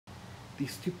the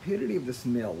stupidity of this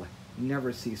mill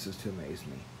never ceases to amaze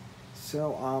me.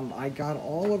 So I got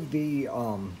all of the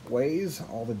ways,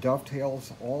 all the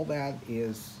dovetails, all that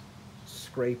is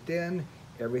scraped in.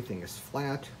 Everything is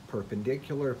flat,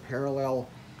 perpendicular, parallel,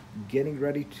 getting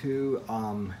ready to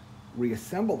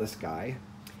reassemble this guy.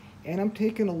 And I'm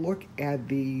taking a look at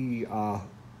the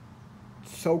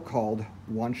so-called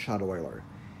one-shot oiler.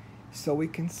 So we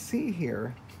can see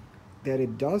here that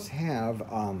it does have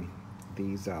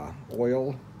these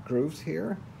oil grooves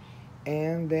here.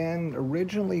 And then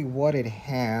originally what it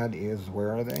had is,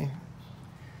 where are they?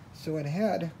 So it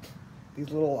had these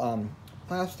little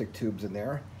plastic tubes in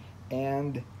there.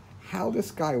 And how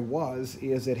this guy was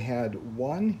is it had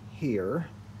one here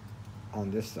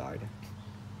on this side,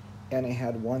 and it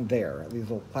had one there, these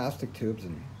little plastic tubes,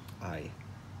 and I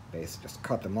basically just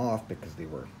cut them off because they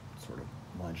were sort of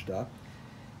munched up.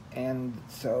 And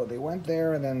so they went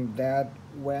there, and then that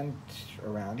went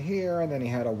around here, and then he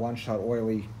had a one-shot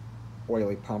oily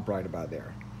pump right about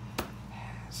there.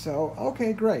 So,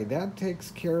 okay, great. That takes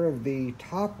care of the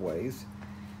top ways.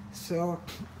 So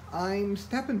I'm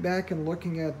stepping back and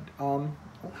looking at, well,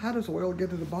 how does oil get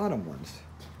to the bottom ones?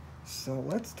 So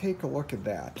let's take a look at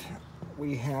that.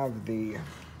 We have the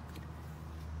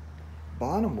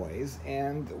bottom ways,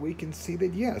 and we can see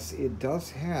that, yes, it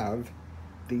does have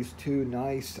these two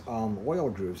nice oil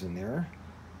grooves in there.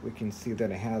 We can see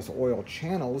that it has oil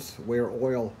channels where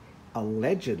oil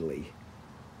allegedly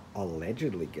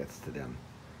gets to them.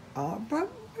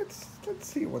 But let's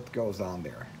see what goes on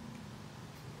there.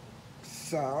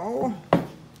 So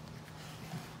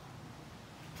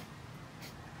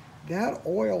that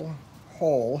oil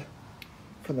hole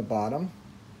from the bottom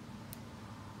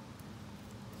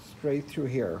straight through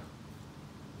here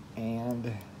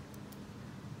and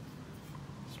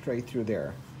straight through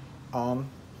there.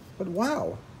 But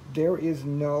wow, there is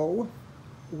no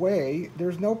way,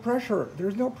 there's no pressure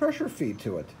feed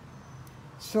to it.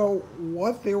 So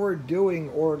what they were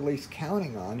doing, or at least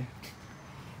counting on,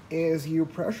 is you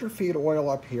pressure feed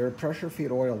oil up here, pressure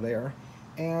feed oil there,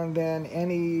 and then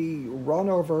any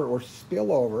runover or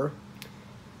spillover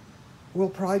will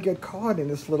probably get caught in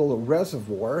this little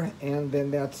reservoir, and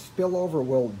then that spillover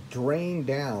will drain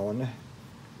down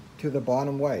to the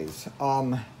bottom ways.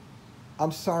 I'm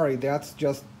sorry, that's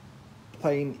just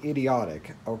plain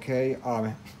idiotic, okay?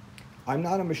 I'm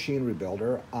not a machine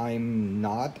rebuilder. I'm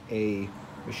not a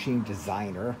machine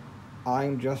designer.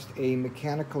 I'm just a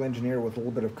mechanical engineer with a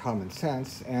little bit of common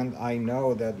sense, and I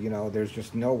know that, you know, there's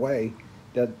just no way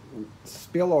that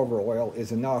spillover oil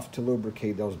is enough to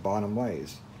lubricate those bottom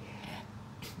ways.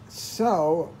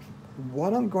 So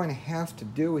what I'm going to have to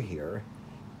do here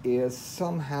is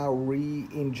somehow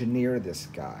re-engineer this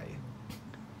guy.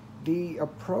 The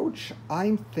approach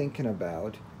I'm thinking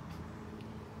about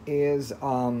is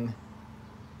on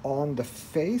the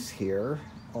face here,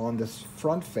 on this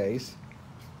front face,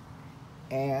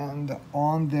 and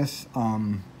on this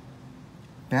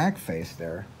back face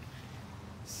there,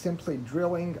 simply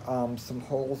drilling some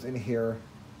holes in here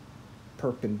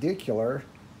perpendicular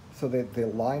so that they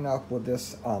line up with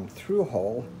this through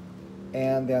hole,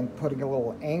 and then putting a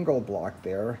little angle block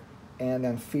there, and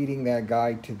then feeding that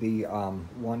guy to the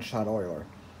one-shot oiler.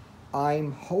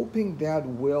 I'm hoping that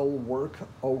will work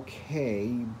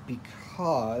okay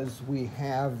because we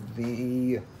have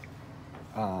the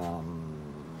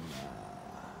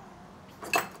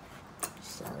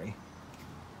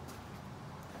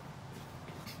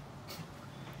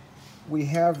we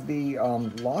have the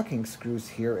locking screws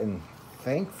here, and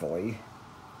thankfully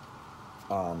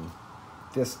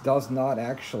this does not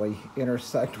actually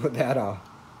intersect with that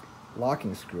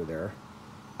locking screw there.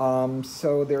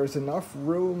 So there's enough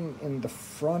room in the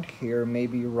front here,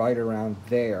 maybe right around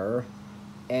there,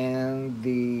 and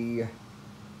the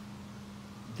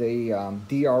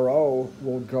DRO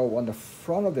will go on the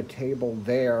front of the table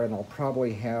there, and I'll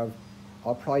probably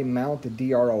mount the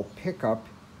DRO pickup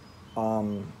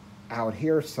out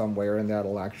here somewhere, and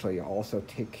that'll actually also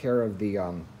take care of the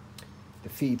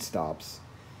feed stops.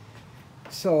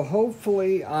 So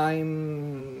hopefully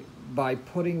by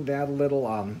putting that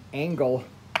little angle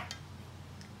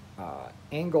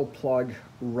plug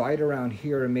right around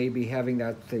here, and maybe having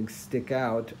that thing stick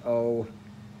out,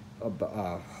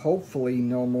 hopefully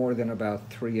no more than about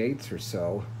 3/8 or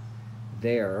so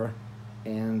there,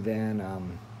 and then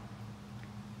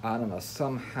I don't know,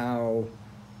 somehow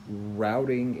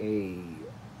routing a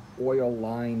oil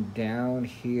line down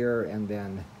here and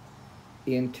then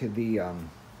into the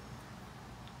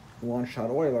one-shot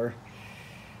oiler,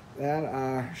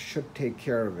 that should take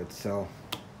care of it. So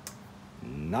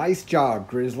nice job,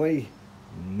 Grizzly.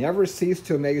 Never cease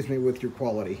to amaze me with your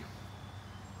quality.